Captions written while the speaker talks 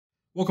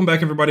Welcome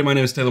back, everybody. My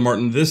name is Taylor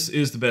Martin. This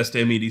is the best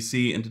Damn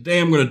EDC, and today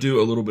I'm going to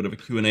do a little bit of a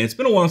Q&A. It's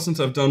been a while since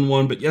I've done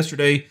one, but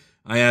yesterday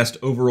I asked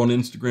over on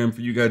Instagram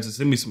for you guys to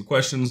send me some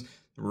questions.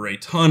 There were a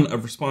ton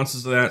of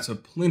responses to that, so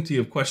plenty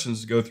of questions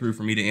to go through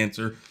for me to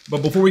answer.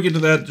 But before we get to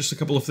that, just a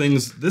couple of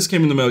things. This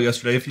came in the mail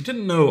yesterday. If you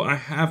didn't know, I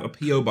have a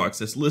P.O. box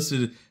that's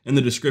listed in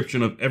the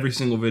description of every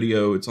single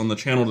video. It's on the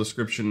channel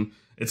description.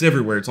 It's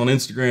everywhere. It's on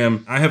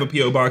Instagram. I have a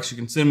P.O. box. You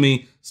can send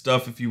me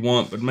stuff if you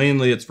want, but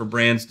mainly it's for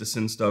brands to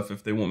send stuff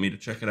if they want me to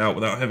check it out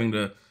without having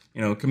to,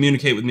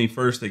 communicate with me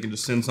first. They can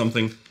just send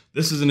something.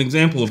 This is an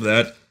example of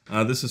that.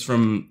 This is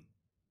from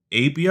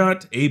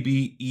Abeot,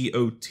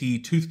 A-B-E-O-T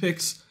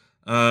toothpicks.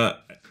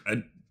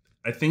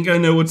 I think I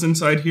know what's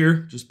inside here,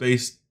 just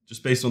based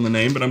on the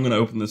name, but I'm going to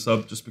open this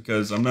up just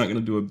because I'm not going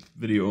to do a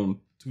video on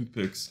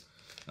toothpicks.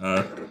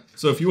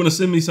 So if you want to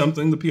send me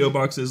something, the P.O.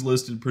 box is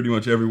listed pretty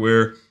much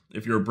everywhere.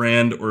 If you're a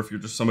brand or if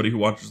you're just somebody who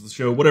watches the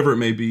show, whatever it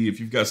may be,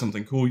 if you've got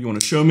something cool you want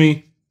to show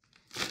me,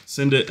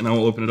 send it and I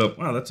will open it up.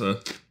 Wow, that's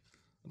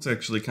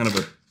actually kind of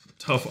a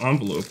tough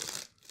envelope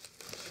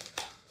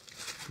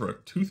for a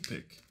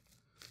toothpick.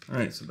 All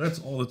right, so that's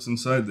all that's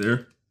inside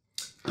there.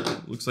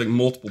 Looks like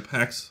multiple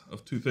packs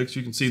of toothpicks.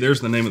 You can see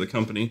there's the name of the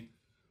company.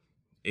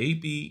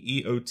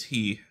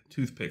 A-B-E-O-T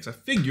toothpicks. I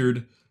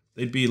figured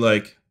they'd be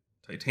like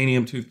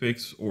titanium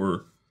toothpicks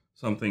or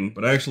something,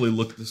 but I actually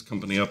looked this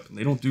company up and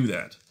they don't do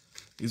that.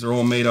 These are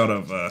all made out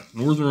of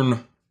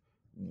northern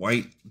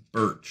white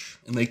birch,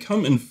 and they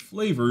come in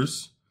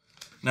flavors.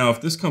 Now,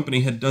 if this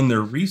company had done their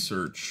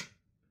research,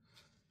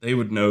 they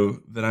would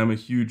know that I'm a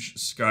huge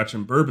Scotch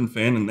and bourbon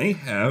fan, and they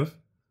have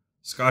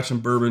Scotch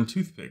and bourbon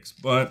toothpicks,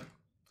 but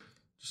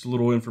just a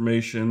little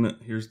information.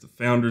 Here's the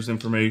founder's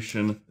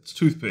information. It's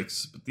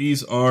toothpicks, but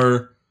these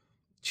are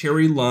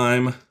cherry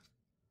lime,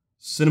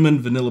 cinnamon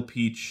vanilla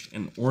peach,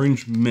 and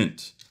orange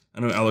mint.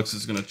 I know Alex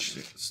is going to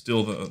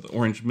steal the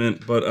orange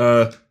mint,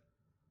 but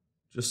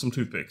just some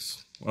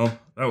toothpicks. Well,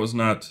 that was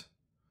not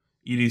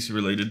EDC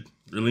related,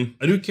 really.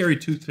 I do carry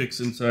toothpicks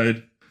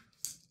inside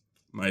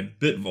my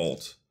bit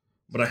vault,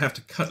 but I have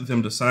to cut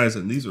them to size,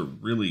 and these are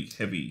really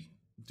heavy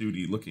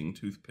duty looking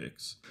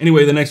toothpicks.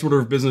 Anyway, the next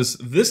order of business,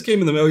 this came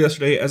in the mail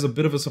yesterday as a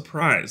bit of a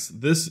surprise.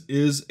 This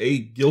is a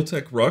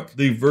Gil-Tek ruck,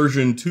 the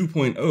version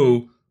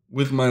 2.0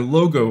 with my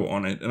logo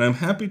on it, and I'm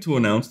happy to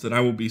announce that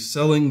I will be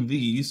selling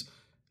these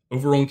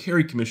over on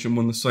Carry Commission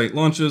when the site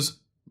launches.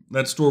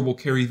 That store will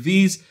carry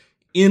these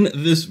in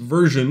this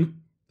version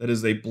that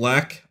is a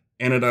black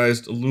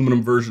anodized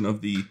aluminum version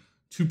of the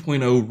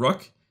 2.0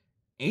 ruck,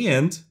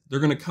 and they're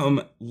going to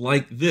come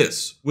like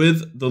this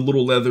with the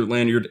little leather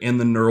lanyard and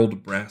the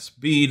knurled brass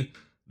bead.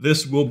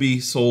 This will be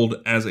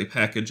sold as a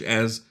package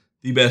as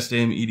the best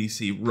Damn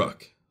EDC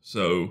ruck.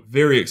 So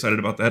very excited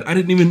about that. I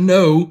didn't even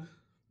know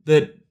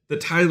that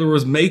Tyler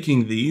was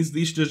making these.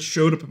 These just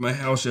showed up at my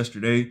house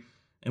yesterday,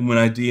 and when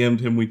I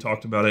DM'd him, we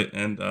talked about it,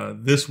 and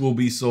this will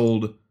be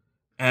sold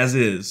as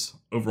is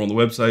over on the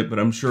website, but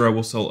I'm sure I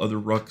will sell other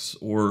rucks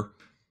or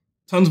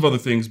tons of other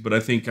things, but I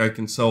think I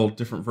can sell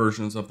different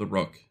versions of the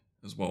ruck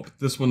as well. But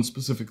this one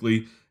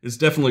specifically is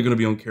definitely going to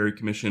be on Carry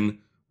Commission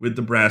with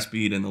the brass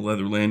bead and the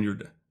leather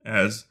lanyard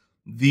as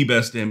the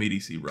best Damn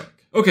EDC ruck.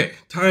 Okay,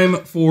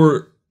 time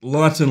for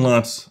lots and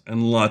lots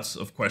and lots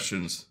of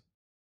questions.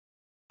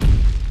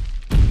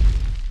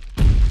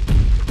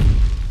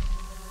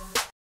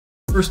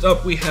 First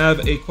up, we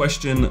have a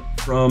question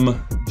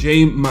from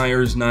J.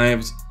 Myers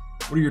Knives.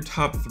 What are your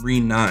top 3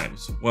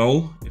 knives?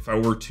 Well, if I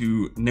were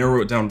to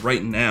narrow it down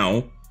right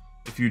now,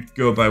 if you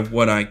go by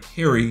what I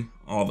carry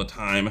all the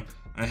time,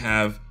 I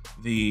have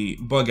the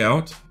bug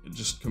out,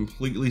 just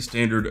completely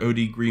standard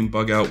OD green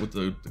bug out with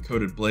the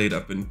coated blade.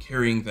 I've been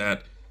carrying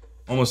that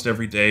almost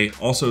every day.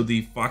 Also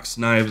the Fox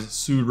Knives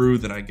Suru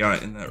that I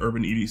got in the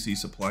Urban EDC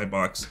supply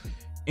box.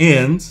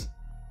 And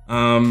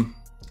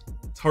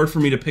it's hard for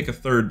me to pick a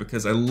third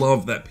because I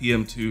love that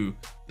PM2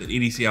 that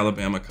EDC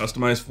Alabama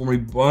customized for me,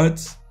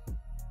 but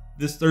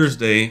this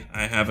Thursday,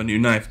 I have a new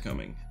knife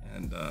coming,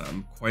 and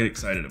I'm quite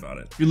excited about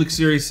it. Felix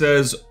Siri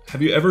says,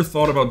 have you ever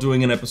thought about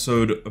doing an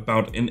episode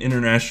about an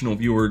international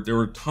viewer? There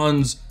were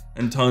tons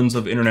and tons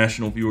of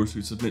international viewers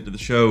who submit to the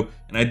show,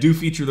 and I do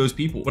feature those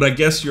people. What I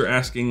guess you're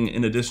asking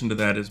in addition to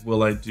that is,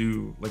 will I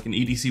do like an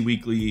EDC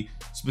Weekly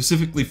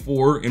specifically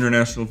for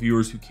international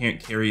viewers who can't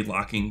carry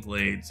locking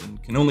blades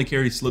and can only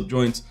carry slip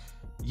joints?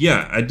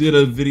 Yeah, I did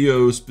a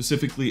video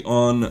specifically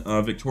on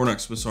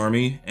Victorinox Swiss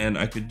Army, and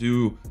I could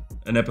do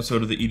an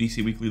episode of the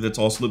EDC Weekly that's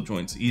all slip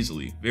joints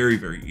easily, very,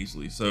 very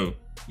easily. So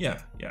yeah,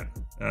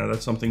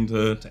 that's something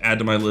to add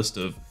to my list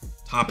of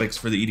topics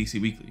for the EDC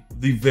Weekly.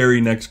 The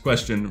very next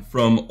question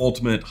from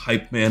Ultimate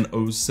Hype Man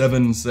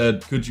 07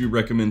 said, could you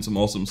recommend some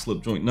awesome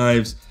slip joint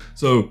knives?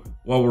 So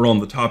while we're on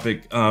the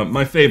topic,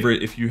 my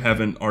favorite, if you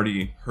haven't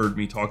already heard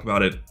me talk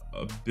about it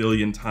a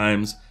billion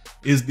times,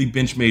 is the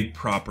Benchmade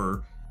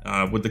Proper.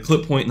 With the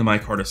clip point and the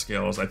micarta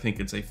scales. I think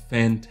it's a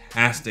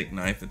fantastic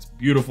knife. It's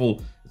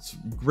beautiful. It's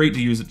great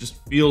to use. It just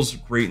feels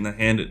great in the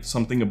hand. It's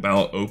something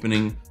about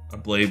opening a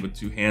blade with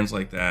 2 hands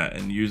like that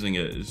and using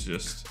it is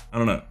just, I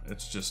don't know.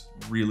 It's just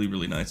really,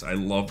 really nice. I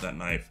love that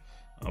knife.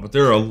 But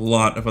there are a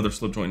lot of other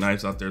slip joint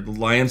knives out there. The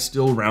Lion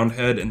Steel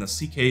Roundhead and the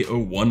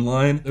CK01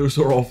 line, those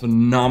are all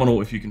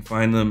phenomenal if you can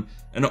find them.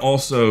 And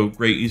also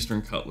Great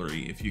Eastern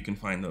Cutlery, if you can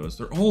find those.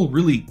 They're all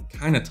really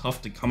kind of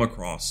tough to come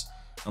across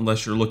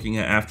unless you're looking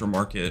at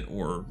aftermarket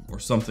or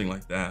something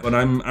like that. But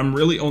I'm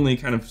really only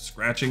kind of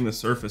scratching the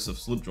surface of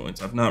slip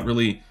joints. I've not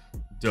really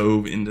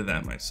dove into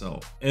that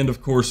myself. And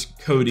of course,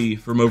 Cody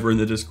from over in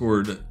the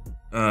Discord,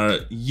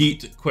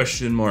 yeet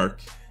question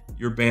mark.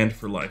 You're banned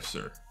for life,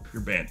 sir.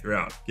 You're banned. You're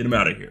out. Get him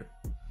out of here.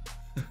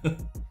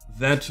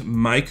 That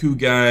Maiku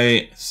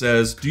guy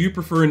says, do you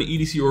prefer an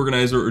EDC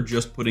organizer or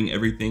just putting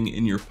everything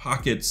in your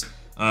pockets?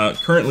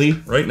 Currently,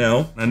 right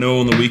now, I know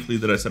on the weekly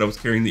that I said I was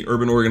carrying the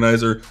Urban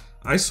Organizer.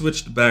 I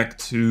switched back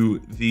to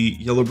the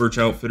Yellow Birch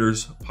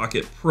Outfitters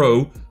Pocket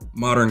Pro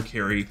Modern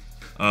Carry,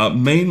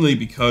 mainly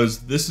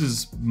because this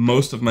is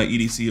most of my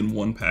EDC in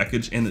one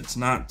package and it's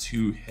not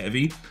too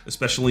heavy,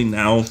 especially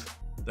now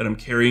that I'm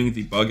carrying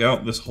the Bug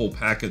Out. This whole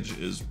package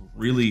is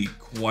really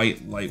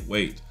quite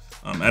lightweight.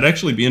 I'd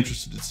actually be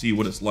interested to see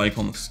what it's like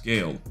on the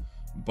scale,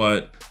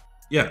 but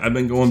yeah, I've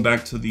been going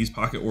back to these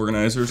pocket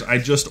organizers. I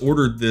just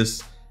ordered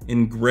this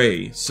in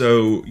gray,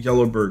 so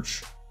Yellow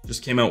Birch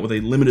just came out with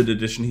a limited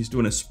edition. He's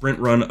doing a sprint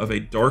run of a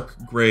dark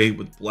gray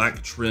with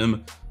black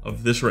trim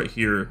of this right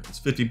here. It's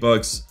 50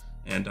 bucks,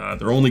 and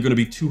there are only going to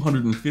be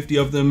 250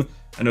 of them.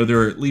 I know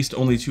there are at least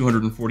only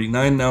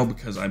 249 now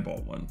because I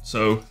bought one.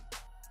 So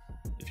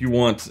if you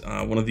want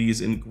one of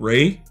these in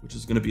gray, which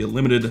is going to be a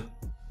limited,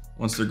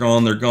 once they're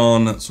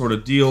gone sort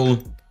of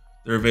deal,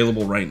 they're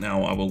available right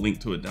now. I will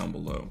link to it down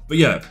below. But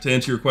yeah, to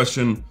answer your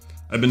question,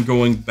 I've been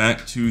going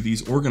back to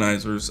these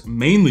organizers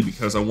mainly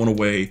because I want a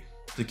way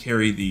to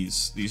carry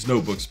these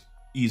notebooks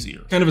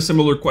easier. Kind of a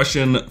similar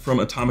question from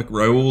Atomic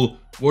Raoul.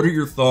 What are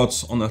your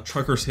thoughts on the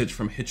Trucker's Hitch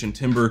from Hitch and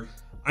Timber?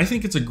 I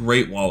think it's a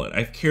great wallet.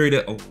 I've carried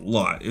it a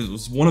lot. It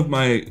was one of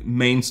my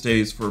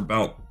mainstays for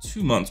about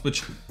 2 months,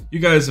 which you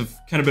guys have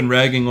kind of been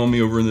ragging on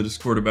me over in the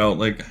Discord about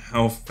like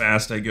how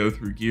fast I go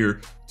through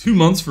gear. 2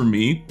 months for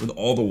me with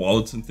all the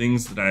wallets and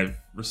things that I've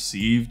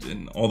received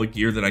and all the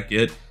gear that I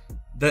get,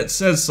 that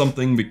says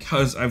something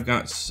because I've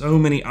got so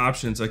many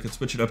options. I could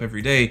switch it up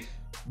every day,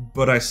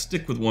 but I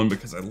stick with one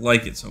because I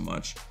like it so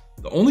much.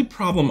 The only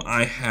problem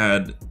I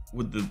had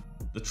with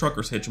the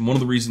Trucker's Hitch, and one of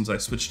the reasons I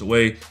switched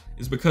away,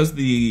 is because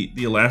the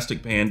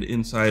elastic band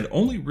inside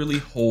only really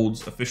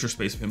holds a Fisher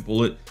Space pin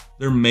bullet.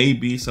 There may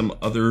be some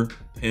other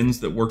pins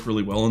that work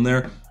really well in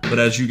there, but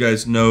as you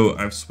guys know,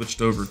 I've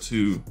switched over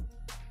to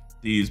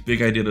these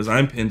Big Idea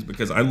Design pins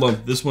because I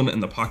love this one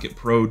and the Pocket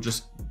Pro.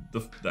 Just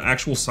the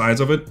actual size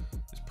of it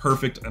is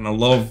perfect, and I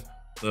love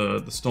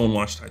the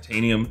Stonewashed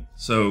titanium.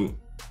 So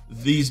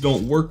these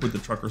don't work with the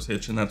Trucker's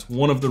Hitch, and that's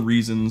one of the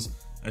reasons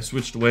I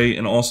switched away.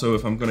 And also,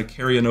 if I'm going to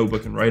carry a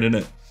notebook and write in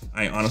it,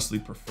 I honestly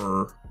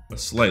prefer a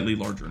slightly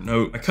larger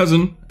note. My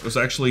cousin was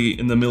actually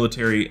in the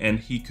military, and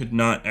he could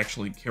not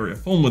actually carry a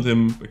phone with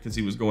him because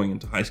he was going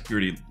into high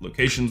security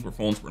locations where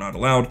phones were not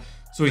allowed.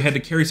 So he had to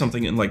carry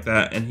something in like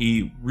that, and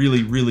he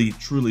really, really,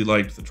 truly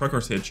liked the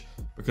Trucker's Hitch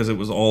because it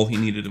was all he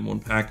needed in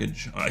one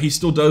package. He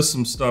still does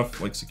some stuff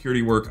like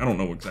security work. I don't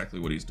know exactly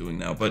what he's doing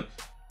now, but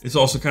it's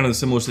also kind of a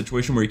similar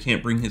situation where he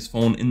can't bring his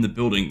phone in the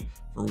building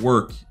for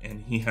work,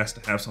 and he has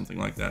to have something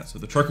like that. So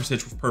the Trucker's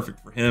Hitch was perfect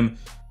for him,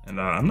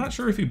 and I'm not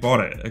sure if he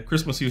bought it. At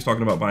Christmas he was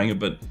talking about buying it,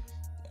 but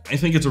I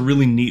think it's a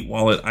really neat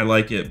wallet. I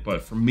like it,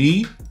 but for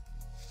me,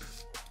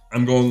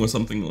 I'm going with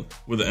something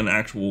with an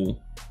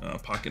actual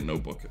pocket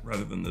notebook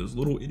rather than those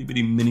little itty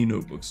bitty mini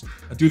notebooks.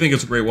 I do think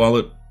it's a great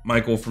wallet.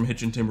 Michael from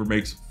Hitch and Timber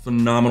makes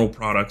phenomenal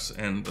products,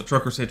 and the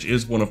Trucker's Hitch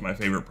is one of my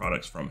favorite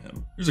products from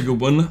him. Here's a good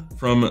one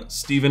from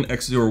Steven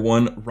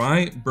X01,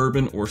 rye,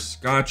 bourbon, or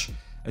scotch.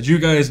 As you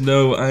guys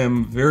know, I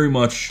am very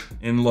much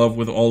in love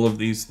with all of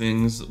these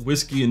things.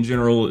 Whiskey in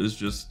general is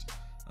just,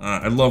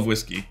 I love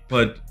whiskey.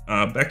 But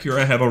back here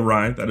I have a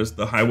rye, that is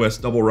the High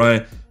West Double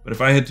Rye. But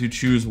if I had to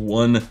choose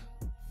one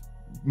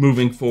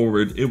moving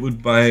forward, it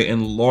would by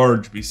and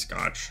large be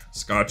Scotch.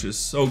 Scotch is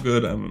so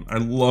good. I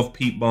love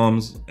peat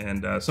bombs,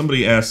 and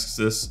somebody asks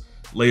this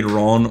later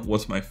on,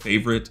 what's my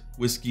favorite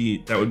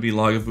whiskey? That would be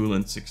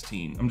Lagavulin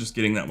 16. I'm just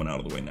getting that one out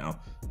of the way now.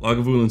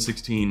 Lagavulin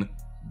 16,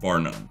 bar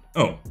none.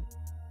 Oh,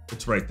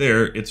 it's right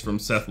there. It's from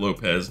Seth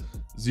Lopez,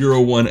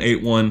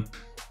 0181.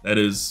 That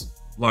is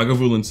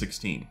Lagavulin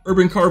 16.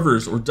 Urban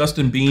Carvers or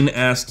Dustin Bean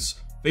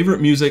asks,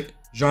 favorite music,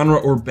 genre,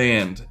 or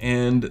band?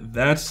 And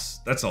that's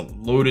a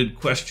loaded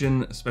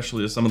question,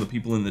 especially as some of the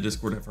people in the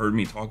Discord have heard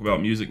me talk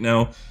about music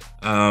now.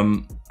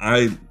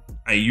 I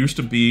used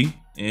to be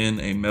in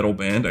a metal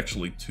band,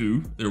 actually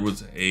two. There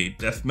was a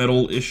death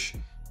metal-ish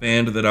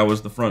band that I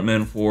was the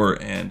frontman for,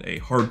 and a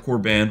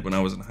hardcore band when I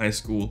was in high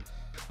school.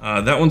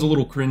 That one's a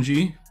little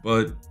cringy,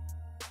 but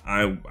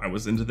I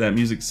was into that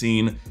music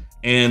scene.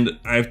 And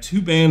I have two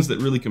bands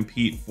that really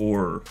compete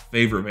for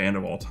favorite band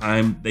of all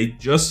time. They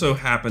just so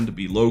happen to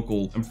be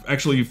local. I'm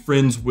actually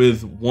friends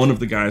with one of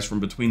the guys from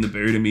Between the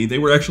Buried and Me. They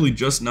were actually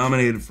just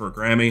nominated for a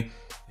Grammy.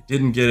 They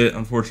didn't get it,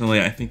 unfortunately.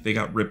 I think they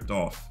got ripped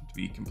off to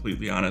be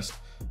completely honest.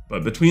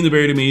 But Between the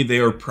Buried and Me, they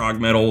are prog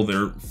metal.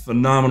 They're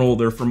phenomenal.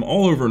 They're from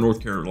all over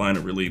North Carolina,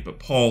 really. But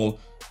Paul,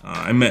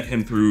 I met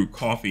him through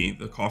coffee,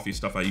 the coffee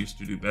stuff I used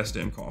to do, Best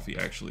Damn Coffee,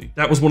 actually.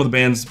 That was one of the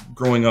bands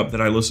growing up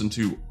that I listened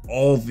to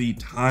all the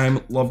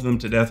time. Loved them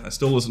to death. I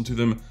still listen to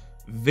them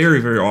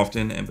very, very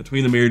often. And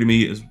Between the Buried and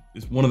Me is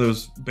one of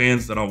those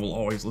bands that I will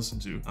always listen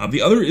to.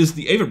 The other is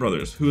the Avett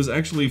Brothers, who is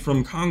actually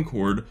from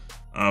Concord.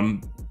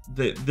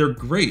 They're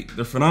great.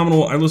 They're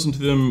phenomenal. I listen to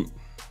them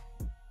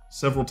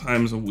several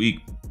times a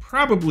week,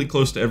 probably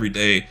close to every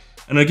day.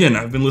 And again,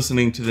 I've been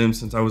listening to them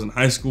since I was in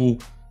high school,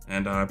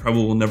 and I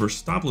probably will never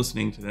stop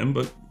listening to them.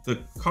 But the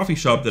coffee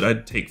shop that I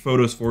take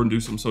photos for and do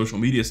some social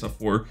media stuff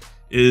for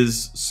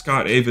is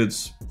Scott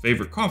Avett's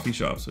favorite coffee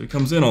shop. So he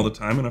comes in all the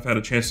time, and I've had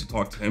a chance to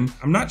talk to him.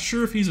 I'm not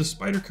sure if he's a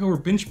Spyderco or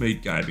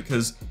Benchmade guy,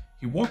 because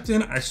he walked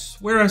in, I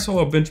swear I saw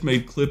a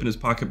Benchmade clip in his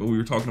pocket, but we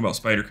were talking about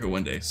Spyderco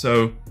one day.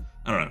 So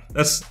I don't know,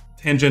 that's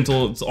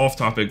tangential, it's off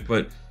topic,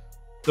 but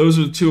those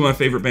are two of my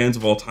favorite bands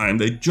of all time.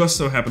 They just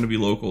so happen to be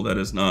local. That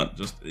is not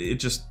just,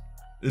 it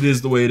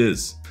is the way it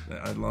is.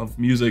 I love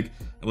music.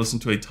 I listen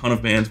to a ton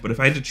of bands, but if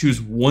I had to choose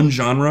one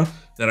genre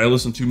that I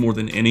listen to more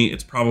than any,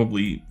 it's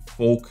probably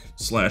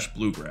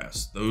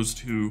folk/bluegrass. Those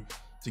two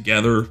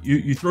together.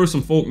 You throw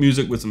some folk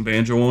music with some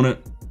banjo on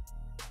it,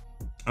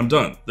 I'm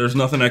done. There's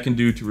nothing I can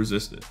do to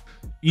resist it.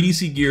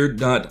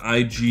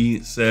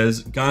 EDCgear.ig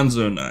says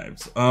Gonzo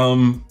knives.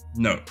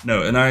 No.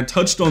 And I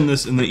touched on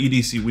this in the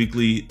EDC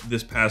Weekly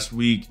this past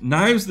week.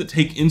 Knives that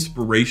take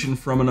inspiration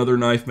from another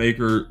knife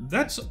maker,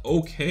 that's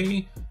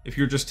okay if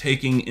you're just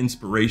taking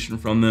inspiration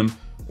from them.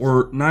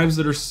 Or knives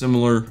that are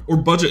similar, or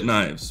budget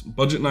knives.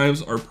 Budget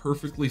knives are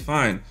perfectly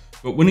fine.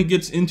 But when it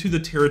gets into the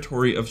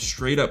territory of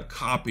straight up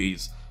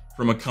copies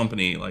from a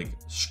company, like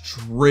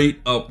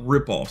straight up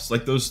ripoffs,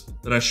 like those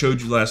that I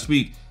showed you last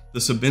week, the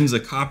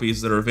Sebenza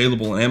copies that are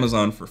available on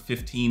Amazon for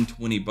 15,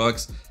 20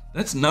 bucks,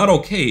 that's not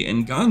okay.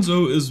 And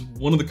Gonzo is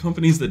one of the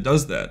companies that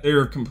does that. They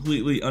are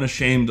completely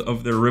unashamed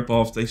of their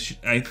ripoffs.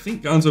 I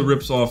think Gonzo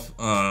rips off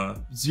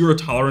Zero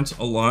Tolerance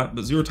a lot,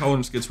 but Zero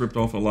Tolerance gets ripped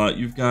off a lot.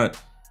 You've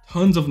got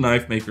tons of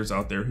knife makers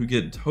out there who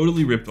get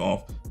totally ripped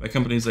off by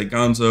companies like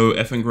Gonzo,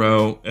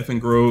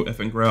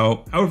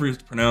 Effengrau, however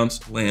it's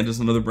pronounced. Land is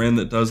another brand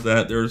that does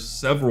that. There's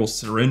several,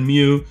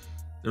 Serenmu.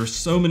 There's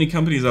so many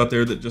companies out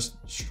there that just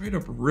straight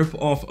up rip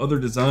off other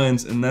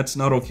designs, and that's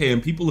not okay.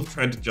 And people have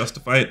tried to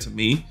justify it to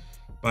me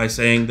by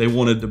saying they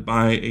wanted to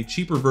buy a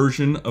cheaper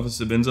version of a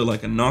Sebenza,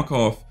 like a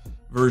knockoff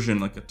version,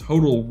 like a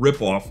total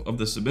rip-off of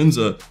the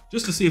Sebenza,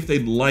 just to see if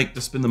they'd like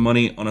to spend the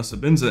money on a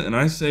Sebenza. And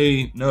I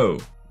say no.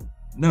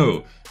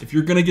 No, if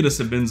you're gonna get a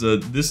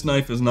Sebenza, this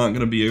knife is not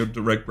gonna be a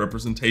direct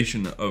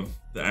representation of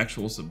the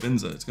actual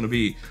Sebenza. It's gonna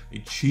be a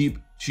cheap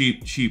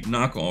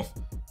knockoff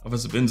of a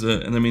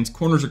Sebenza, and that means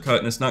corners are cut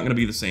and it's not gonna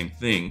be the same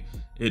thing.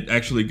 It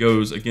actually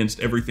goes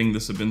against everything the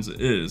Sebenza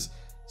is.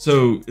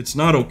 So it's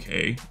not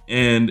okay,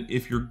 and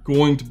if you're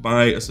going to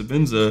buy a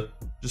Sebenza,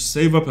 just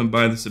save up and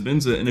buy the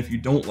Sebenza, and if you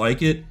don't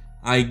like it,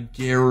 I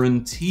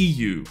guarantee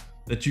you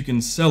that you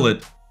can sell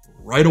it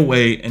right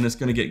away and it's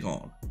gonna get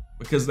gone.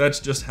 Because that's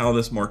just how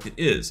this market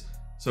is.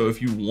 So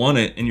if you want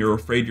it and you're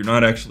afraid you're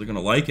not actually gonna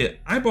like it,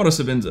 I bought a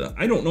Sebenza.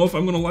 I don't know if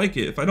I'm gonna like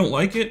it. If I don't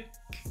like it,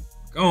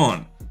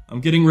 gone.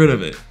 I'm getting rid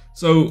of it.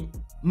 So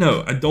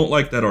no, I don't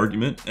like that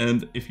argument.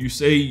 And if you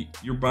say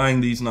you're buying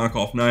these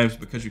knockoff knives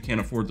because you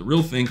can't afford the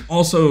real thing,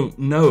 also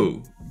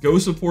no, go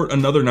support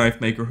another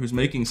knife maker who's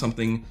making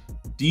something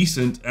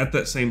decent at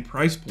that same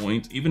price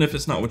point, even if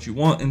it's not what you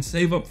want, and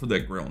save up for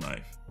that grill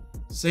knife.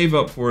 Save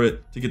up for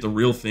it to get the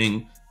real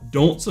thing.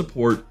 Don't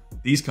support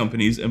these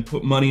companies and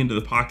put money into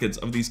the pockets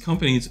of these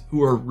companies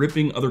who are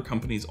ripping other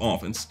companies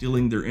off and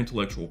stealing their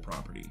intellectual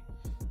property.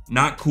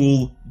 Not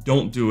cool,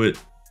 don't do it,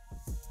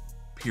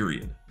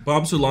 period.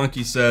 Bob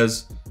Solanki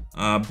says,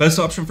 best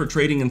option for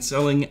trading and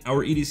selling.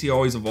 Our EDC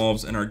always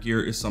evolves and our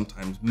gear is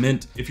sometimes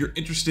mint. If you're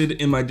interested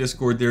in my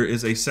Discord, there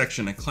is a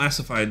section, a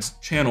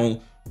classifieds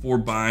channel for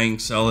buying,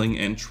 selling,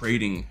 and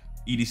trading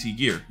EDC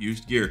gear,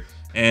 used gear.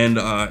 And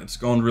it's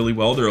gone really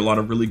well. There are a lot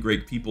of really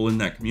great people in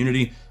that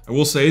community. I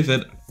will say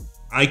that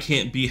I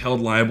can't be held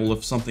liable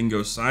if something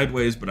goes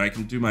sideways, but I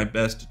can do my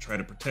best to try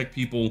to protect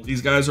people.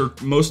 These guys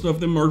most of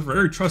them are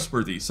very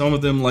trustworthy. Some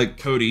of them, like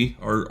Cody,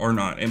 are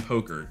not, and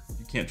Poker.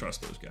 You can't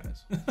trust those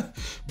guys.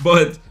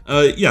 But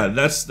yeah,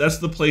 that's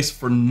the place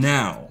for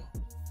now.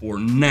 For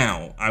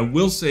now. I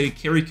will say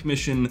Carry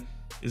Commission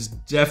is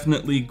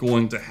definitely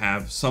going to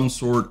have some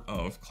sort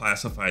of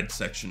classified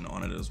section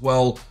on it as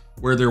well,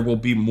 where there will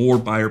be more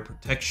buyer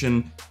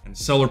protection and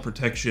seller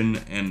protection,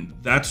 and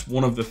that's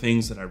one of the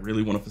things that I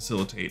really want to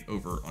facilitate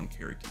over on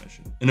Carry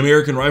Commission. An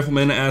American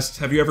Rifleman asks,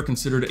 have you ever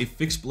considered a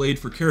fixed blade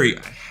for carry?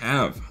 I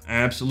have. I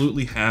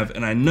absolutely have,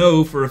 and I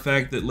know for a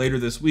fact that later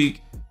this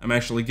week, I'm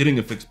actually getting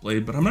a fixed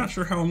blade, but I'm not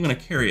sure how I'm going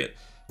to carry it.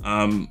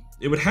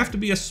 It would have to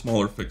be a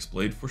smaller fixed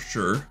blade for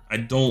sure. I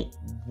don't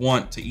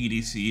want to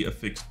EDC a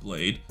fixed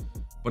blade.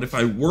 But if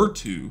I were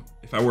to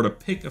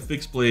pick a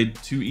fixed blade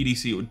to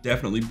EDC, it would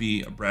definitely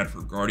be a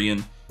Bradford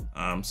Guardian.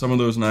 Some of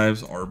those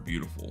knives are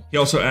beautiful. He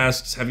also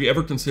asks, have you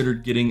ever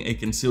considered getting a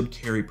concealed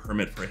carry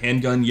permit for a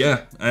handgun?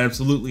 Yeah, I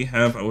absolutely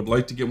have. I would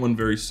like to get one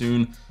very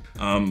soon.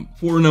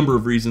 For a number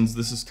of reasons.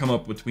 This has come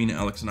up between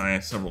Alex and I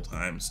several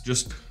times,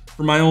 just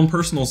for my own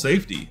personal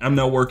safety. I'm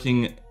now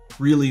working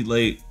really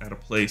late at a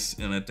place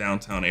in a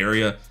downtown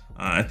area.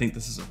 I think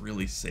this is a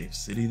really safe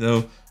city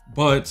though,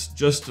 but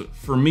just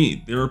for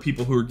me, there are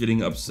people who are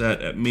getting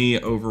upset at me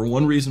over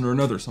one reason or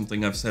another,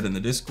 something I've said in the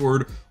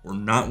Discord, or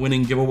not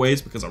winning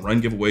giveaways, because I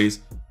run giveaways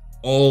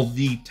all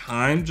the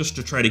time just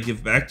to try to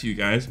give back to you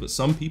guys. But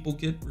some people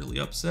get really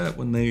upset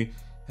when they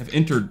have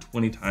entered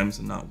 20 times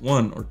and not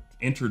won, or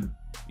entered,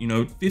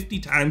 50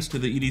 times to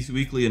the EDC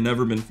Weekly and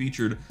never been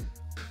featured.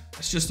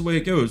 That's just the way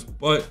it goes.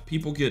 But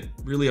people get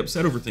really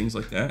upset over things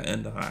like that,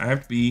 and I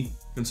have to be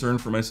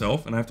concerned for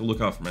myself, and I have to look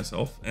out for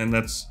myself, and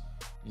that's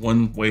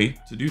one way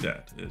to do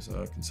that, is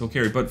concealed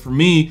carry. But for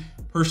me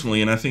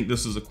personally, and I think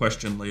this is a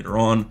question later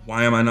on,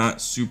 why am I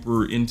not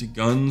super into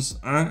guns?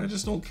 I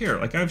just don't care.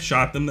 Like, I've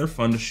shot them, they're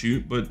fun to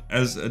shoot, but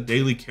as a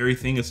daily carry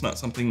thing, it's not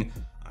something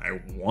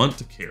I want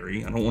to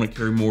carry. I don't want to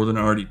carry more than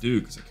I already do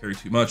because I carry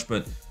too much,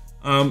 but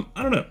I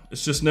don't know.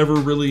 It's just never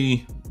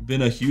really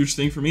been a huge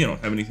thing for me. I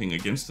don't have anything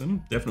against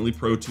them. Definitely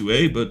pro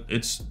 2A, but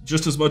it's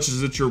just as much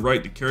as it's your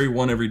right to carry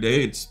one every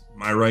day, it's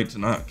my right to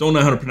not. Don't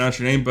know how to pronounce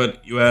your name,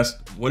 but you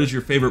asked, what is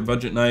your favorite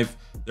budget knife?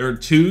 There are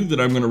two that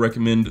I'm going to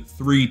recommend,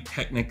 three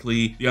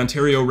technically. The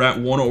Ontario Rat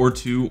 1 or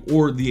 2,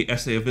 or the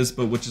SA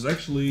Avispa, which is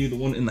actually the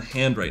one in the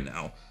hand right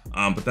now.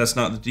 But that's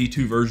not the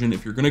D2 version.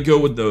 If you're going to go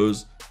with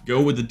those,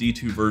 go with the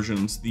D2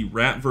 versions. The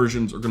Rat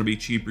versions are going to be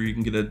cheaper. You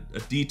can get a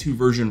D2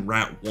 version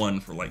Rat 1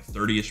 for like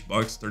 30-ish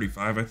bucks,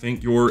 35 I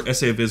think. Your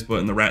SA Avispa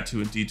and the Rat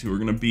 2 and D2 are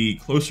going to be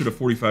closer to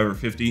 45 or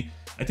 50.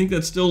 I think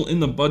that's still in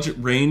the budget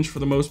range for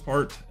the most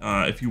part.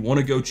 If you want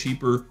to go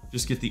cheaper,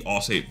 just get the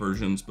AUS-8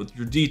 versions, but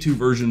your D2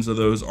 versions of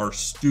those are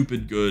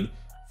stupid good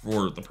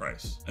for the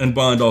price. And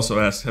Bond also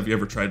asks, have you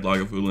ever tried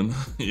Lagavulin?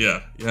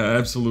 yeah, I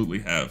absolutely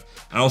have.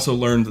 I also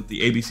learned that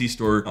the ABC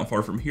store not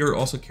far from here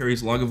also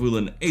carries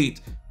Lagavulin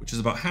 8, which is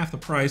about half the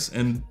price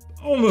and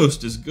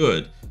almost as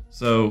good.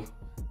 So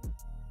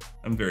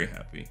I'm very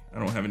happy. I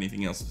don't have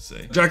anything else to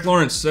say. Jack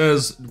Lawrence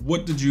says,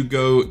 what did you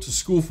go to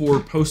school for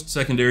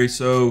post-secondary?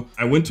 So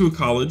I went to a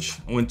college.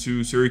 I went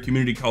to Surrey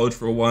Community College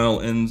for a while,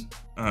 and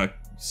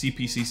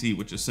CPCC,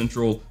 which is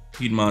Central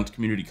Piedmont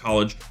Community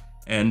College.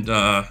 And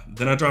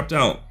then I dropped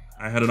out.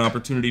 I had an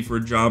opportunity for a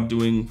job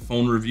doing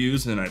phone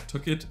reviews, and I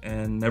took it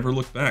and never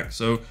looked back.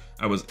 So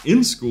I was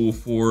in school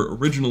for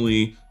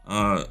originally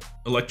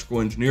electrical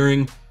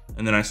engineering,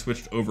 and then I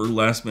switched over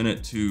last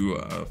minute to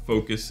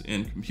focus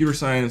in computer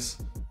science.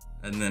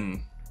 And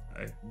then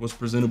I was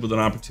presented with an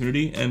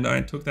opportunity, and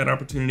I took that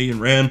opportunity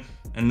and ran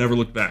and never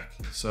looked back.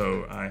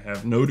 So I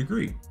have no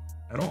degree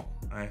at all.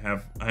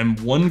 I'm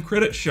 1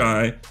 credit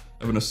shy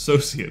of an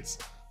associate's.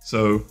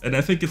 So, and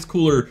I think it's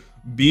cooler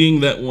being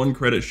that 1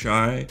 credit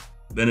shy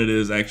than it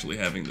is actually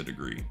having the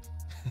degree.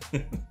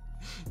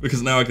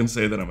 Because now I can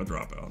say that I'm a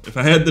dropout. If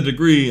I had the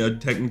degree,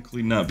 I'd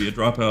technically not be a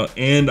dropout,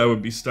 and I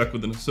would be stuck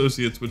with an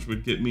associate's, which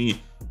would get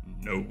me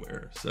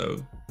nowhere. So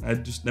I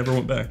just never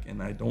went back,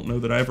 and I don't know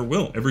that I ever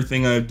will.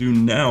 Everything I do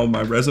now,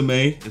 my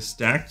resume is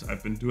stacked.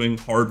 I've been doing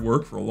hard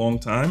work for a long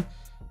time,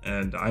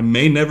 and I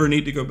may never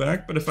need to go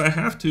back, but if I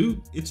have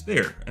to, it's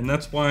there. And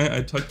that's why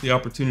I took the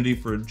opportunity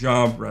for a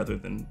job rather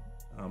than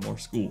more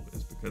school,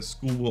 is because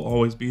school will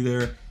always be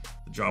there,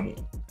 the job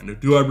won't. And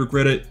do I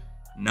regret it?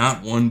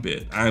 Not one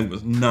bit. I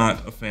was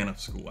not a fan of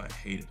school. I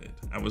hated it.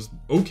 I was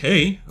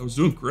okay. I was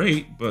doing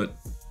great, but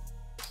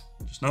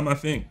just not my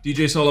thing.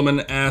 DJ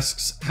Solomon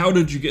asks, how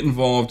did you get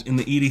involved in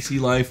the EDC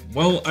life?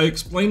 Well, I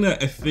explained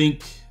that, I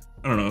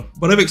don't know,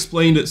 but I've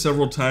explained it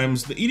several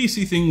times. The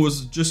EDC thing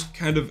was just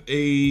kind of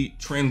a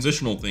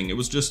transitional thing. It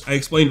was just, I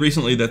explained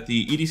recently that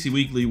the EDC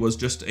Weekly was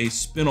just a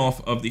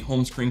spin-off of the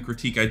home screen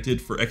critique I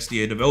did for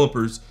XDA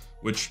developers,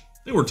 which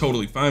they were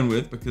totally fine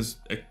with because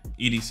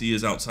EDC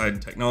is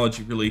outside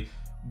technology really.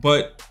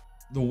 But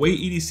the way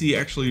EDC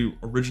actually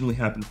originally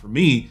happened for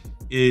me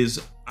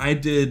is I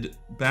did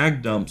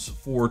bag dumps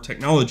for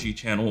technology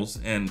channels,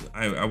 and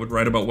I would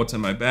write about what's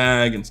in my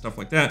bag and stuff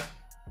like that.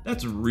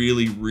 That's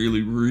really,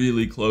 really,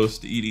 really close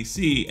to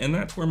EDC, and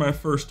that's where my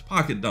first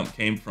pocket dump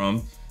came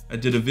from. I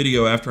did a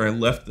video after I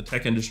left the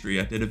tech industry.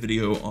 I did a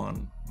video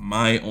on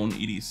my own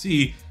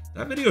EDC.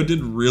 That video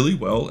did really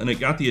well, and it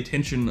got the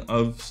attention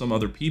of some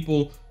other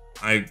people.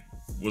 I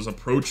was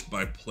approached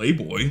by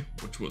Playboy,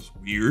 which was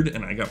weird,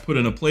 and I got put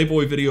in a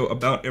Playboy video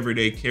about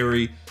everyday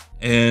carry,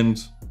 and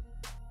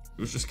it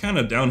was just kind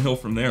of downhill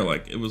from there.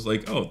 Like, it was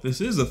like, oh,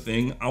 this is a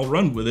thing, I'll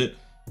run with it.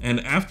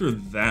 And after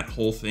that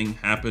whole thing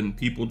happened,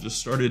 people just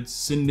started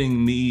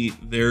sending me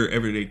their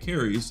everyday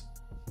carries,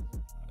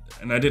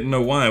 and I didn't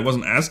know why. I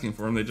wasn't asking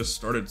for them. They just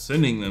started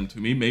sending them to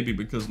me, maybe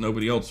because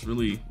nobody else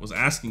really was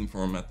asking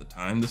for them at the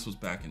time. This was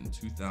back in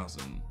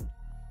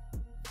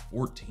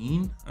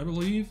 2014, I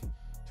believe.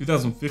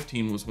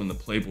 2015 was when the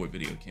Playboy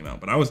video came out,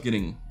 but I was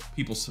getting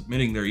people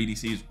submitting their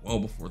EDCs well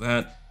before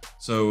that.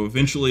 So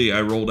eventually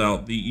I rolled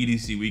out the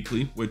EDC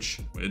Weekly,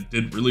 which it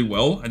did really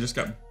well. I just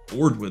got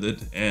bored with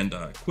it and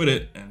quit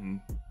it,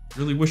 and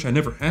really wish I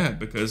never had,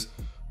 because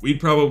we'd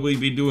probably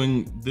be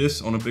doing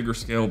this on a bigger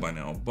scale by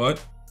now.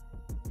 But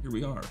here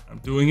we are. I'm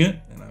doing it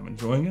and I'm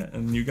enjoying it,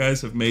 and you guys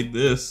have made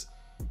this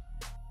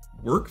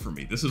work for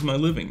me. This is my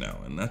living now,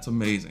 and that's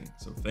amazing.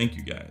 So thank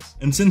you guys.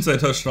 And since I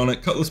touched on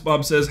it, Cutlass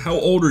Bob says, how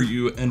old are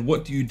you and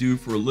what do you do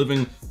for a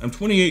living? I'm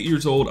 28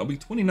 years old. I'll be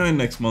 29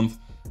 next month,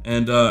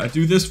 and I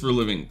do this for a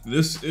living.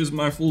 This is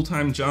my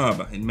full-time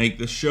job. I make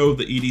this show,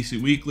 the EDC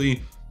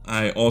Weekly.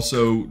 I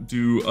also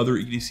do other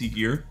EDC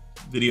gear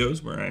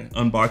videos where I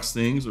unbox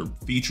things or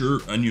feature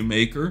a new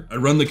maker. I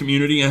run the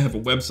community. I have a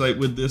website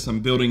with this.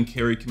 I'm building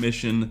Carry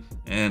Commission,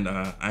 and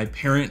I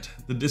parent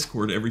the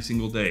Discord every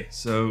single day.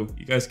 So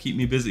you guys keep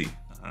me busy.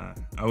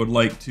 I would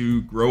like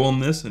to grow on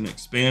this and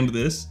expand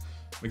this,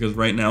 because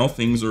right now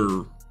things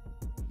are,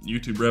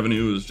 YouTube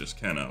revenue is just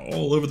kind of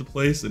all over the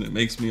place, and it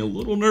makes me a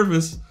little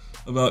nervous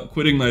about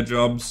quitting my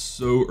job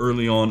so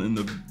early on in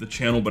the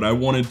channel. But I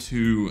wanted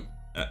to,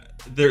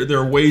 there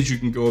are ways you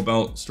can go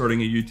about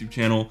starting a YouTube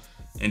channel,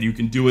 and you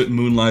can do it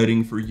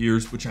moonlighting for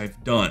years, which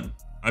I've done.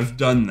 I've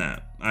done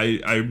that.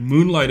 I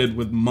moonlighted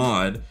with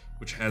Mod,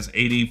 which has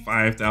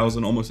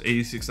 85,000, almost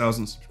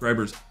 86,000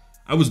 subscribers.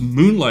 I was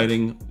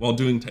moonlighting while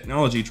doing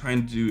technology,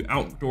 trying to do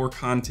outdoor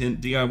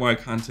content, DIY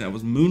content. I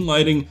was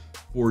moonlighting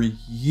for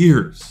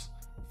years,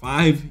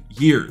 5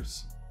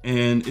 years,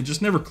 and it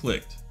just never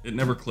clicked. It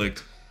never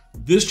clicked.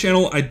 This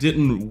channel, I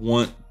didn't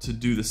want to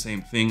do the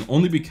same thing,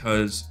 only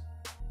because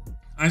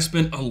I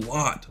spent a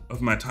lot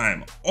of my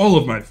time, all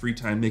of my free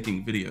time,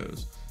 making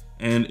videos,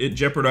 and it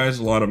jeopardized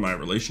a lot of my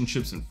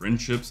relationships and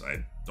friendships.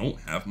 I don't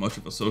have much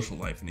of a social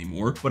life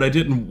anymore, but I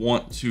didn't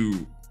want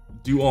to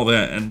do all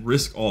that and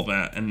risk all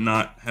that and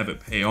not have it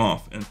pay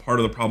off. And part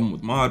of the problem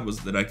with Mod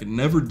was that I could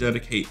never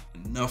dedicate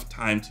enough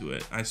time to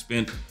it. I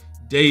spent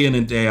day in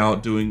and day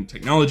out doing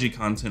technology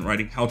content,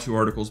 writing how-to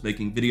articles,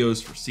 making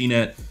videos for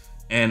CNET,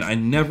 and I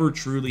never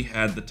truly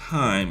had the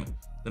time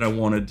that I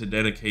wanted to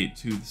dedicate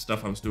to the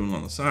stuff I was doing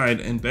on the side.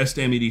 And Best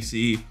Damn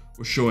EDC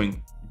was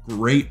showing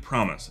great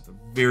promise at the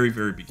very,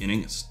 very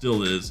beginning. It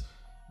still is,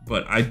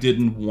 but I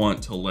didn't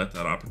want to let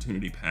that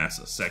opportunity pass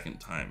a second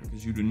time,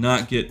 because you do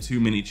not get too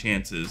many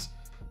chances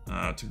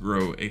to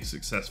grow a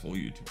successful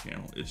YouTube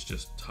channel. It's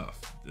just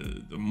tough.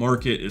 The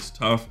market is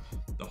tough.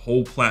 The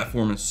whole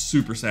platform is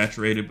super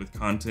saturated with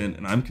content,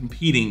 and I'm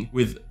competing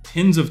with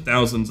tens of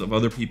thousands of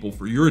other people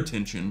for your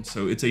attention.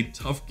 So it's a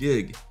tough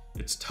gig.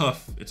 It's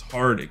tough, it's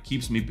hard, it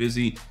keeps me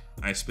busy.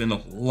 I spend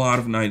a lot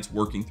of nights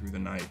working through the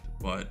night,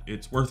 but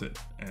it's worth it.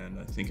 And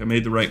I think I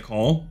made the right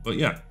call. But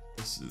yeah,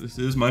 this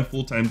is my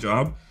full-time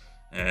job,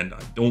 and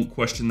I don't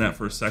question that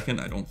for a second.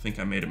 I don't think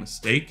I made a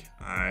mistake.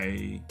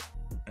 I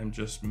am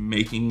just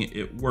making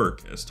it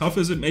work. As tough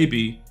as it may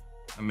be,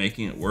 I'm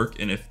making it work.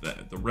 And if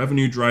the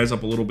revenue dries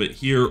up a little bit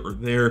here or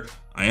there,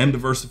 I am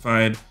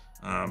diversified.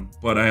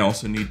 But I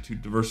also need to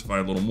diversify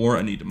a little more.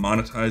 I need to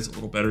monetize a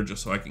little better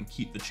just so I can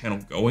keep the channel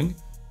going.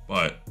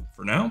 But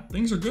for now,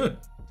 things are good.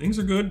 Things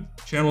are good.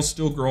 Channel's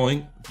still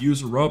growing.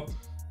 Views are up.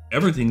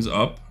 Everything's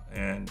up.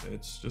 And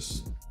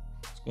it's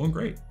going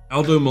great.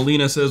 Aldo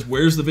Molina says,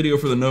 where's the video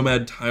for the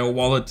Nomad tile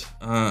wallet?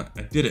 I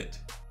did it.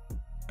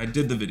 I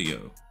did the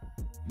video.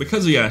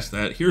 Because he asked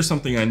that, here's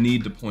something I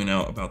need to point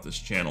out about this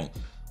channel.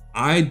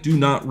 I do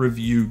not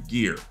review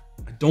gear.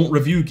 I don't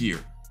review gear.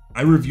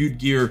 I reviewed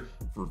gear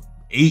for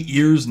 8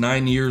 years,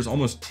 9 years,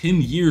 almost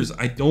 10 years.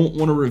 I don't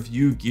want to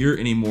review gear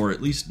anymore,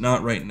 at least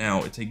not right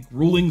now. It's a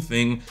grueling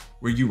thing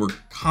where you were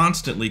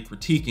constantly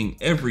critiquing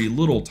every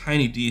little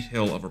tiny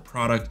detail of a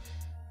product,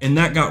 and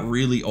that got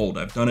really old.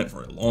 I've done it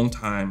for a long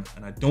time,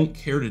 and I don't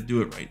care to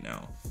do it right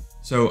now.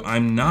 So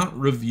I'm not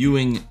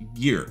reviewing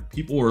gear.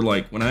 People are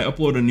like, when I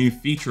upload a new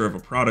feature of a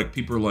product,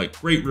 people are like,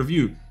 great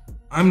review.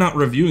 I'm not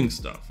reviewing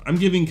stuff. I'm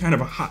giving kind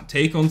of a hot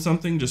take on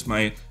something, just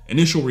my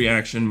initial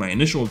reaction, my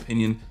initial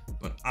opinion,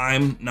 but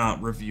I'm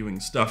not reviewing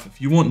stuff.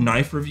 If you want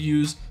knife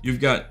reviews, you've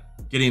got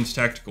Gideon's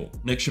Tactical,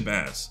 Nick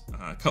Shabazz,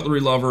 Cutlery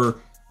Lover,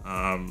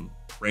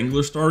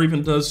 Wrangler Star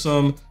even does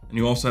some, and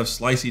you also have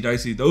Slicey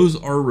Dicey. Those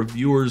are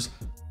reviewers.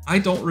 I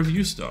don't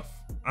review stuff.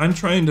 I'm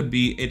trying to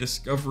be a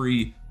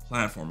discovery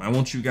platform. I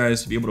want you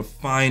guys to be able to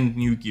find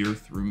new gear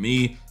through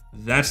me.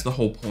 That's the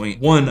whole point.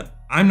 One,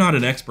 I'm not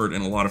an expert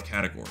in a lot of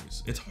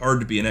categories. It's hard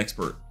to be an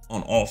expert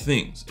on all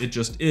things. It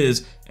just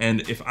is.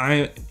 And if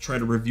I try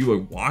to review a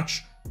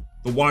watch,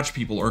 the watch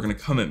people are going to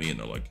come at me and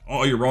they're like,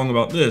 oh, you're wrong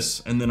about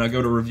this. And then I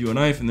go to review a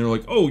knife and they're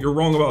like, oh, you're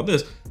wrong about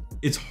this.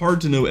 It's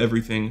hard to know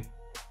everything.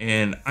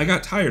 And I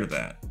got tired of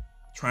that,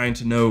 trying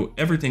to know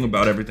everything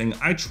about everything.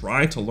 I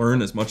try to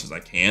learn as much as I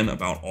can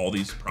about all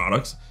these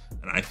products.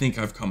 And I think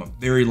I've come a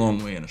very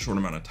long way in a short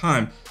amount of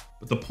time.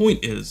 But the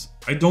point is,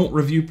 I don't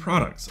review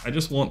products. I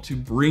just want to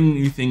bring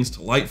new things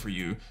to light for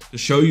you, to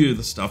show you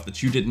the stuff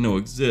that you didn't know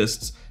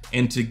exists,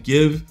 and to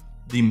give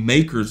the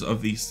makers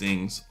of these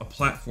things a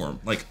platform.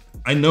 Like,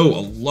 I know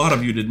a lot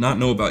of you did not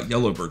know about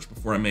Yellow Birch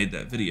before I made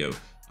that video.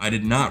 I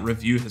did not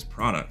review his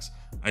products.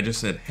 I just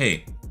said,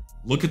 hey,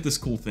 look at this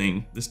cool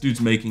thing. This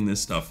dude's making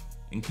this stuff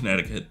in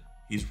Connecticut.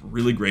 He's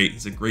really great.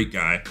 He's a great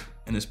guy.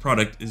 And his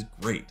product is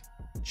great.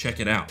 Check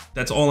it out.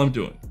 That's all I'm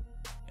doing.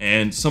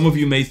 And some of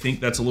you may think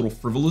that's a little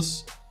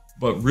frivolous,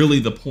 but really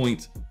the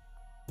point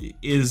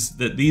is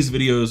that these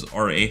videos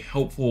are a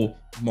helpful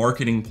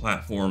marketing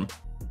platform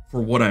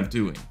for what I'm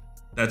doing.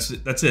 That's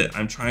it.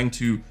 I'm trying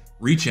to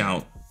reach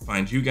out,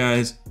 find you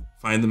guys,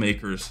 find the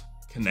makers,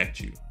 connect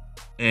you.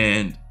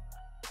 And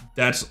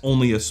that's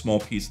only a small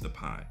piece of the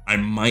pie. I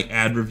might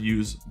add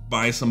reviews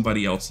by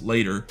somebody else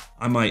later.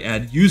 I might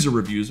add user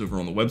reviews over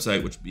on the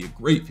website, which would be a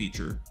great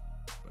feature,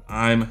 but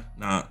I'm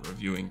not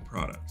reviewing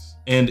products.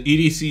 And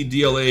EDC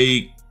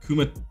DLA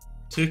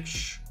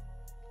Kumatich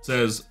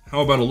says,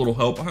 how about a little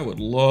help? I would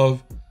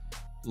love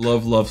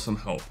some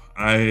help.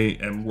 I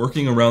am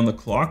working around the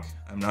clock.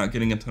 I'm not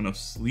getting a ton of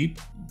sleep,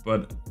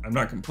 but I'm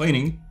not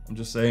complaining. I'm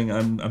just saying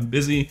I'm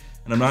busy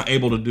and I'm not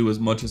able to do as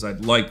much as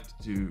I'd like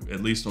to,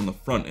 at least on the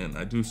front end.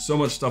 I do so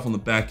much stuff on the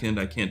back end,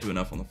 I can't do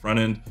enough on the front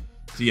end.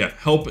 So yeah,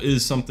 help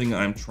is something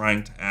I'm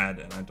trying to add,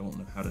 and I don't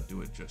know how to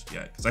do it just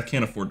yet because I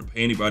can't afford to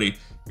pay anybody,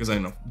 because I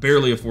can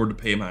barely afford to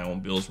pay my own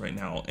bills right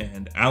now.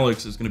 And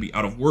Alex is going to be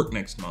out of work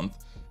next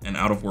month and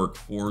out of work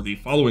for the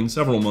following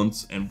several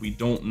months, and we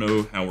don't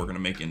know how we're going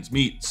to make ends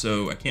meet,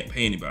 so I can't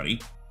pay anybody.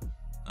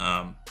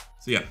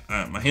 So yeah,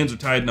 my hands are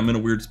tied and I'm in a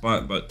weird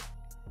spot, but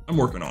I'm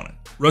working on it.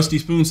 Rusty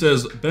Spoon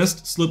says,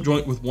 best slip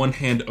joint with one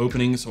hand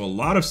opening. So a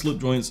lot of slip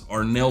joints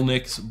are nail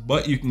nicks,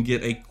 but you can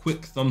get a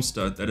quick thumb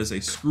stud. That is a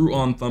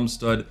screw-on thumb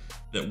stud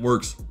that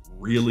works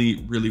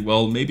really, really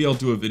well. Maybe I'll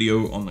do a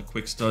video on the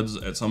quick studs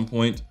at some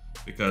point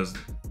because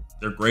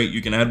they're great.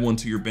 You can add one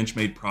to your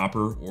Benchmade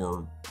Proper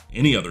or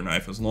any other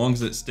knife as long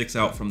as it sticks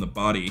out from the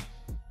body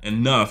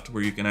enough to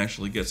where you can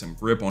actually get some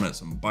grip on it,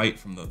 some bite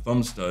from the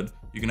thumb stud.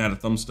 You can add a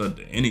thumb stud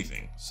to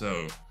anything.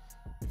 So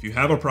if you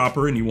have a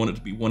Proper and you want it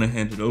to be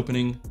one-handed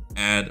opening,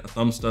 add a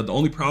thumb stud. The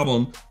only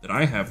problem that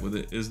I have with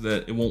it is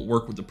that it won't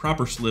work with the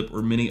Proper slip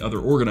or many other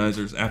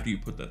organizers after you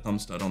put that thumb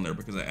stud on there,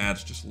 because it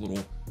adds just a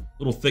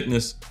little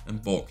thickness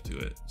and bulk to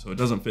it. So it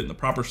doesn't fit in the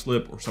Proper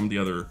slip or some of the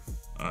other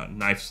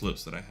knife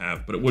slips that I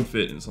have, but it would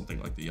fit in something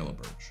like the Yellow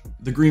Birch.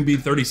 The Green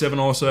Bead 37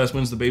 also asks,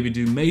 when's the baby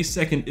due? May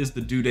 2nd is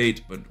the due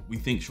date, but we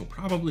think she'll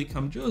probably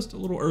come just a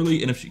little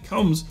early. And if she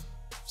comes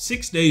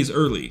 6 days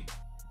early,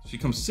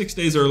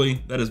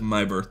 that is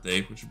my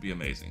birthday, which would be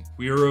amazing.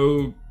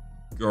 Quiro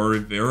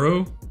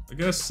Garivero, I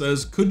guess,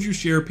 says, could you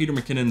share Peter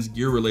McKinnon's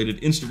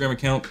gear-related Instagram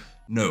account?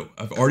 No,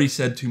 I've already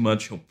said too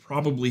much. He'll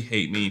probably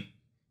hate me.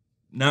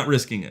 Not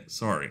risking it,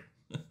 sorry.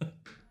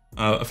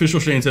 Official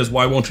Shane says,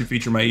 why won't you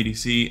feature my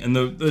EDC? And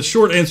the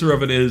short answer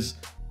of it is,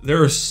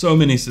 there are so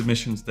many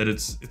submissions that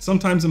it's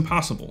sometimes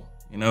impossible,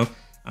 you know?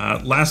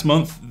 Last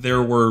month,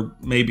 there were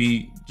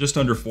maybe just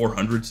under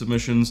 400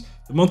 submissions.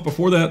 The month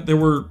before that, there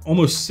were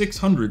almost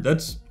 600.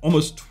 That's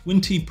almost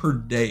 20 per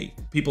day.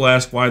 People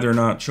ask why they're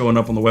not showing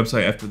up on the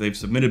website after they've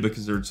submitted,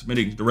 because they're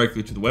submitting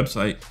directly to the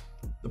website.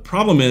 The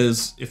problem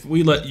is, if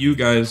we let you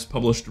guys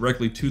publish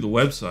directly to the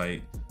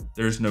website,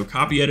 there's no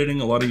copy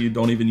editing. A lot of you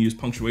don't even use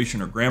punctuation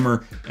or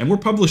grammar, and we're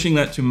publishing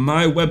that to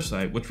my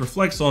website, which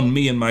reflects on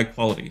me and my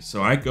quality.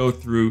 So I go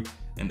through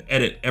and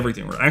edit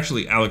everything. Or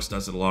actually, Alex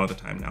does it a lot of the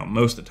time now,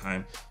 most of the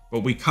time.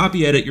 But we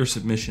copy edit your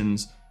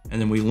submissions, and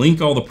then we link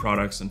all the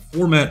products and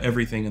format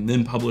everything and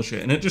then publish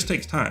it. And it just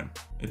takes time.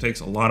 It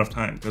takes a lot of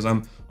time because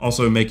I'm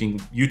also making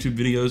YouTube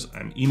videos.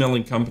 I'm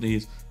emailing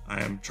companies.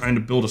 I am trying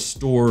to build a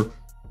store.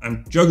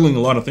 I'm juggling a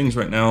lot of things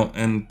right now,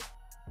 and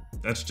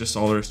that's just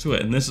all there is to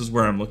it. And this is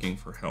where I'm looking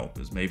for help,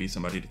 is maybe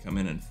somebody to come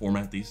in and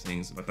format these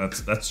things, but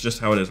that's just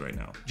how it is right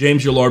now.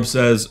 James Yolarb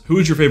says, who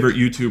is your favorite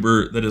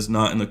YouTuber that is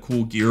not in the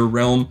cool gear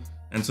realm?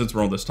 And since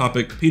we're on this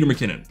topic, Peter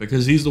McKinnon,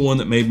 because he's the one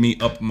that made me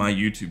up my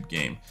YouTube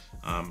game.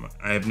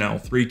 I have now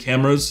 3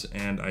 cameras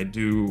and I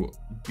do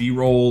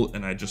B-roll,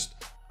 and I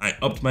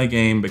upped my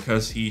game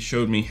because he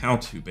showed me how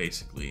to,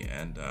 basically.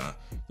 And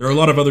there are a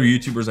lot of other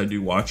YouTubers I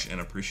do watch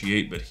and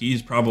appreciate, but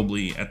he's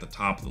probably at the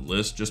top of the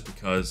list just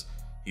because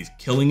he's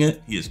killing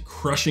it. He is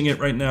crushing it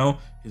right now.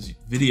 His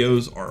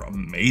videos are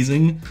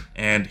amazing,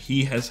 and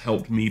he has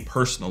helped me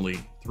personally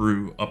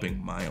through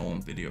upping my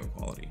own video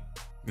quality.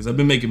 Because I've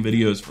been making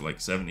videos for like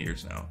 7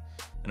 years now.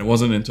 And it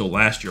wasn't until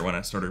last year when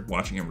I started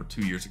watching him, or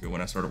 2 years ago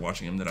when I started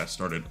watching him, that I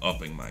started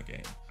upping my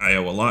game. I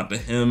owe a lot to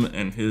him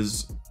and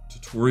his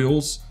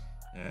tutorials,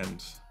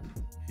 and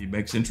he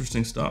makes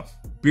interesting stuff.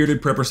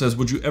 Bearded Prepper says,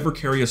 would you ever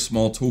carry a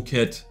small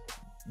toolkit?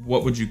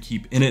 What would you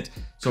keep in it?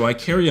 So I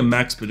carry a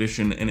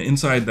Maxpedition, and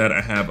inside that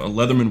I have a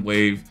Leatherman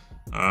Wave,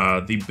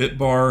 the bit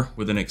bar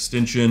with an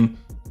extension,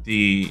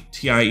 the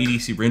TI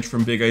EDC wrench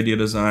from Big Idea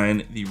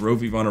Design, the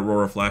Rovi Von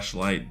Aurora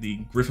flashlight, the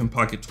Griffin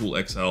Pocket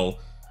Tool XL,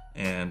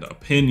 and a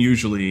pin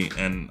usually,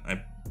 and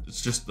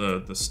it's just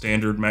the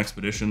standard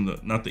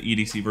Maxpedition, not the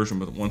EDC version,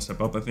 but the one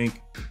step up, I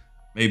think.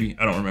 Maybe,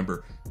 I don't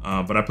remember.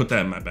 But I put that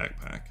in my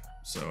backpack.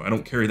 So I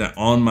don't carry that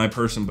on my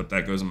person, but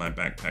that goes in my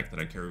backpack that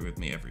I carry with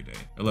me every day.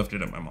 I left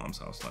it at my mom's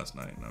house last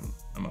night, and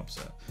I'm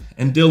upset.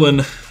 And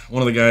Dylan,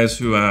 one of the guys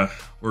who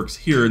works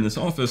here in this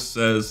office,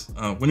 says,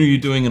 when are you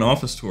doing an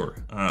office tour?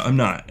 I'm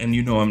not, and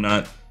you know I'm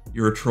not.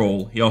 You're a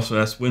troll. He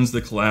also asked, when's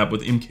the collab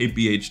with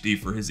MKBHD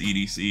for his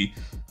EDC?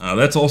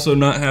 That's also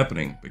not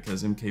happening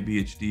because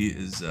MKBHD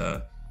is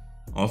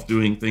off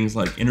doing things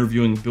like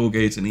interviewing Bill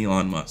Gates and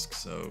Elon Musk.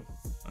 So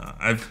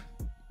I've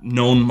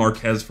known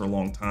Marquez for a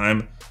long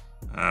time.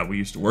 We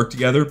used to work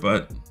together,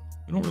 but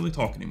we don't really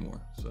talk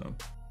anymore. So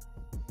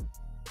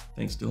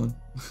thanks, Dylan.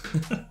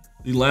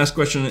 The last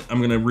question I'm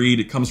going to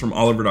read, it comes from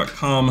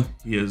Oliver.com.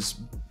 He is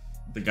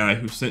the guy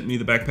who sent me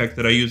the backpack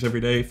that I use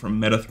every day from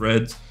Meta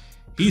Threads.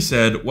 He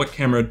said, what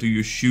camera do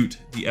you shoot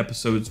the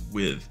episodes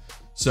with?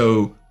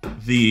 So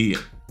the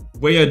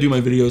way I do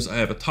my videos, I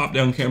have a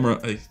top-down camera,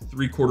 a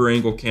 3/4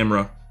 angle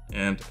camera,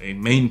 and a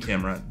main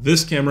camera.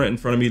 This camera in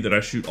front of me that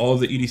I shoot all of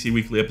the EDC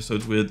Weekly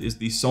episodes with is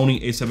the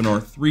Sony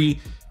a7R III.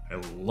 I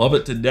love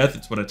it to death.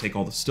 It's what I take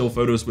all the still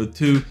photos with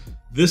too.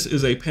 This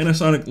is a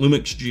Panasonic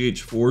Lumix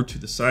GH4 to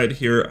the side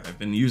here. I've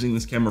been using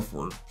this camera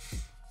for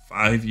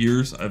 5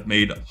 years. I've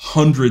made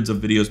hundreds of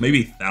videos,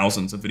 maybe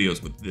thousands of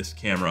videos with this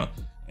camera.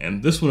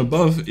 And this one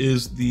above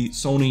is the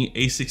Sony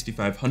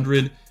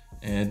a6500.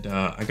 And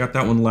I got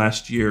that one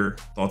last year,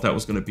 thought that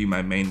was gonna be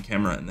my main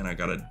camera, and then I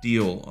got a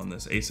deal on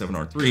this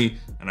a7R III,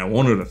 and I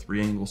wanted a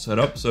 3-angle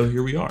setup, so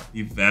here we are.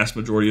 The vast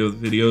majority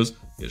of the videos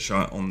get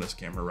shot on this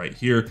camera right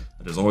here.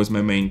 That is always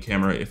my main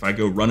camera. If I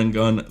go run and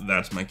gun,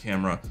 that's my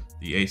camera,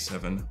 the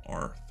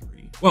a7R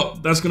III. Well,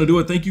 that's gonna do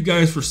it. Thank you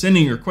guys for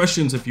sending your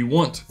questions. If you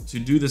want to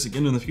do this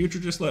again in the future,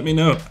 just let me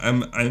know.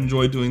 I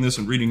enjoy doing this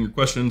and reading your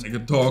questions. I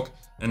could talk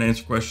and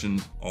answer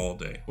questions all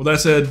day. Well, that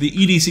said, the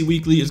EDC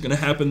Weekly is gonna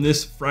happen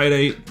this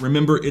Friday.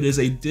 Remember, it is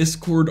a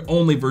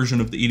Discord-only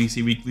version of the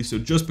EDC Weekly, so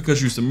just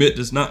because you submit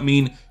does not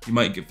mean you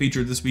might get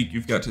featured this week.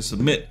 You've got to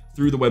submit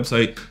through the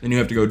website, then you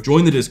have to go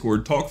join the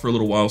Discord, talk for a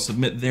little while,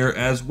 submit there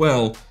as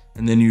well,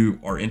 and then you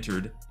are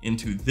entered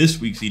into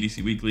this week's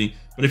EDC Weekly.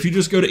 But if you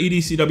just go to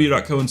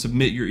edcw.co and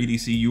submit your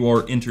EDC, you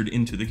are entered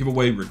into the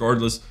giveaway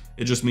regardless.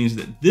 It just means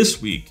that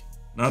this week,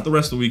 not the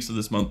rest of the weeks of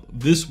this month,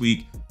 this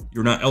week,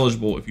 you're not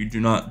eligible if you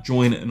do not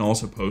join and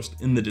also post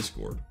in the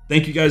Discord.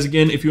 Thank you guys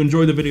again. If you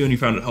enjoyed the video and you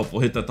found it helpful,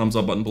 hit that thumbs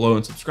up button below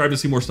and subscribe to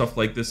see more stuff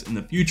like this in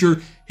the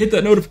future. Hit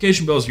that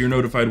notification bell so you're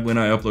notified when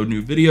I upload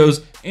new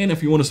videos. And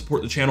if you want to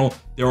support the channel,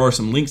 there are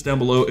some links down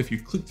below. If you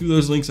click through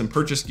those links and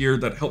purchase gear,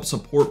 that helps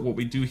support what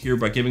we do here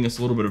by giving us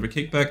a little bit of a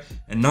kickback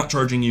and not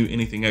charging you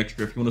anything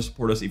extra. If you want to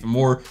support us even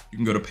more, you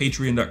can go to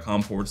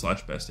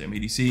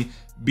patreon.com/bestdamnedc.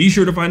 Be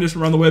sure to find us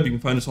around the web. You can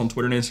find us on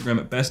Twitter and Instagram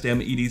at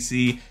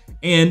bestdamnedc.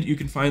 And you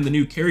can find the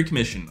new Carry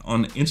Commission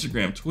on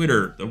Instagram,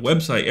 Twitter, the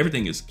website.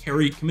 Everything is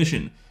Carry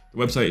Commission. The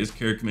website is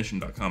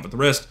carrycommission.com, but the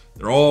rest,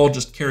 they're all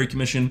just Carry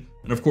Commission.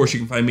 And of course, you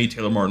can find me,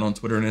 Taylor Martin, on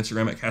Twitter and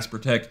Instagram at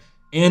CasperTech.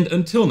 And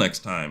until next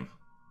time,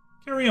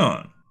 carry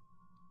on.